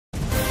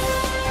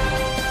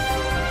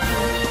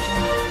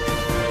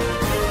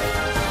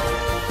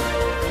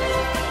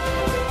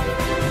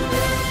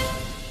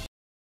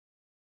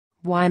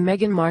Why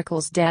Meghan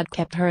Markle's dad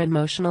kept her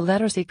emotional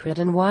letter secret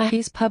and why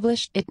he's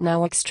published it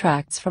now.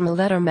 Extracts from a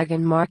letter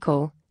Meghan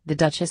Markle, the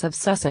Duchess of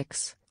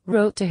Sussex,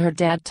 wrote to her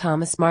dad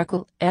Thomas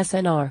Markle,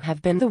 SNR,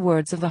 have been the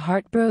words of a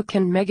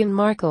heartbroken Meghan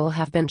Markle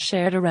have been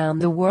shared around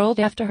the world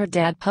after her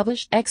dad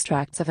published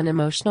extracts of an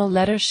emotional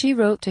letter she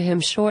wrote to him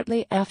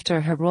shortly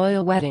after her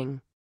royal wedding.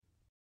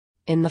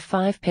 In the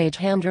 5-page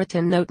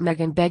handwritten note,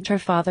 Meghan begged her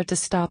father to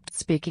stop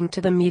speaking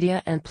to the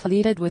media and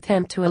pleaded with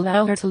him to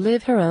allow her to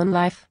live her own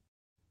life.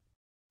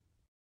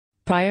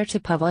 Prior to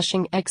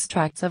publishing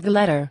extracts of the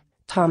letter,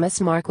 Thomas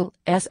Markle,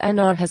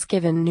 SNR, has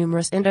given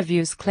numerous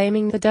interviews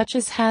claiming the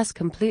Duchess has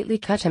completely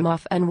cut him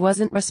off and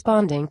wasn't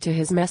responding to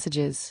his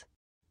messages.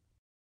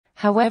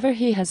 However,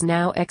 he has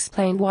now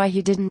explained why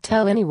he didn't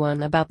tell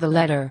anyone about the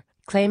letter,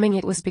 claiming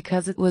it was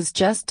because it was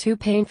just too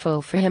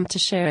painful for him to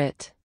share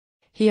it.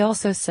 He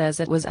also says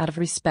it was out of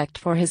respect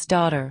for his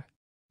daughter.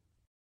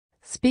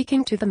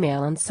 Speaking to the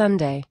Mail on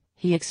Sunday,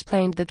 he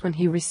explained that when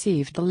he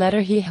received the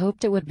letter he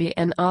hoped it would be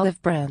an olive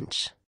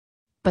branch.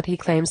 But he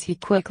claims he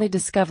quickly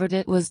discovered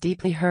it was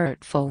deeply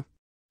hurtful.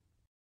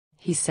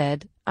 He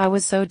said, "I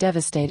was so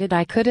devastated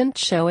I couldn't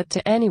show it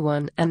to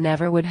anyone and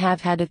never would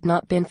have had it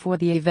not been for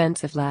the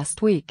events of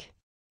last week."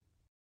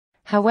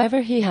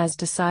 However, he has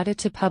decided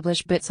to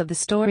publish bits of the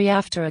story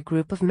after a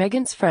group of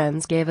Meghan's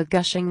friends gave a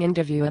gushing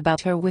interview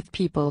about her with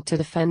people to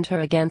defend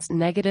her against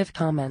negative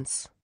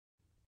comments.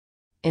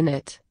 In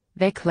it,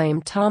 they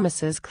claimed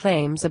Thomas's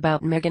claims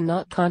about Meghan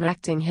not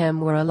contacting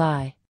him were a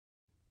lie.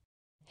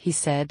 He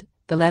said,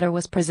 "The letter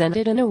was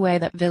presented in a way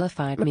that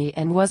vilified me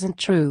and wasn't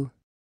true.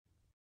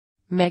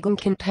 Meghan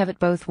can't have it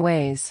both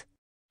ways.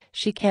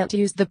 She can't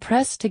use the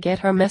press to get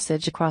her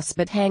message across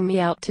but hang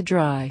me out to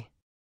dry.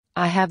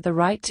 I have the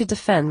right to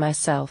defend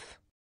myself."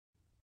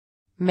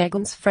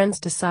 Meghan's friends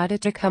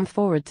decided to come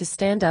forward to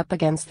stand up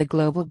against the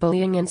global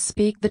bullying and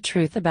speak the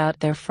truth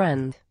about their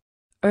friend.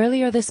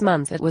 Earlier this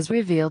month it was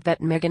revealed that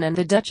Meghan and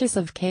the Duchess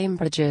of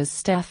Cambridge's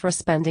staff were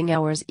spending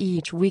hours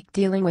each week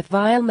dealing with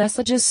vile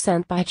messages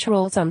sent by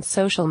trolls on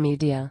social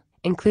media,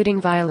 including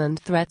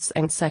violent threats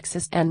and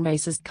sexist and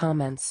racist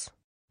comments.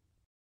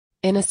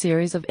 In a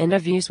series of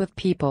interviews with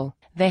People,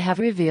 they have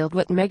revealed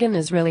what Meghan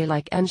is really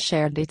like and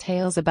shared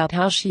details about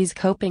how she's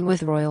coping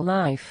with royal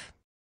life.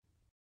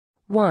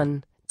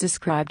 One,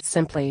 described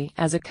simply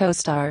as a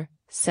co-star,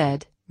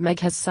 said,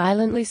 "Meg has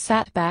silently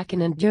sat back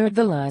and endured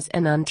the lies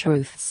and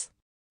untruths.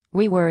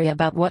 We worry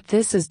about what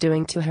this is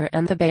doing to her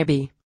and the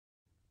baby."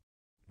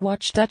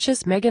 Watch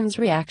Duchess Meghan's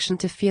reaction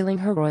to feeling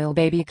her royal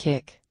baby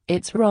kick.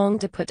 "It's wrong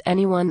to put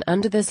anyone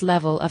under this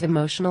level of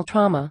emotional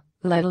trauma,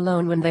 let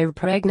alone when they're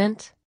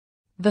pregnant."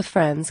 The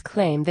friends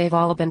claim they've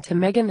all been to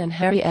Meghan and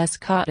Harry's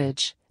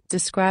cottage,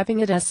 describing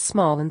it as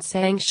small and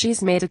saying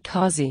she's made it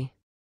cozy.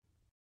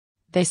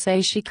 They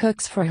say she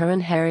cooks for her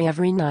and Harry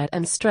every night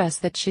and stress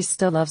that she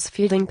still loves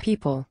feeding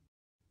people.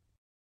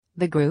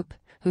 The group,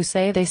 who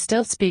say they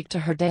still speak to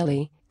her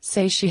daily,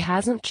 say she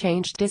hasn't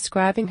changed,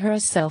 describing her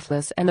as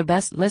selfless and a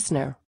best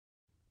listener.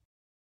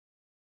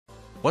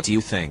 What do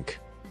you think?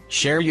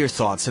 Share your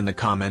thoughts in the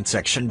comment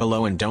section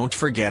below and don't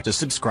forget to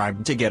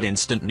subscribe to get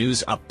instant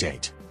news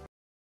update.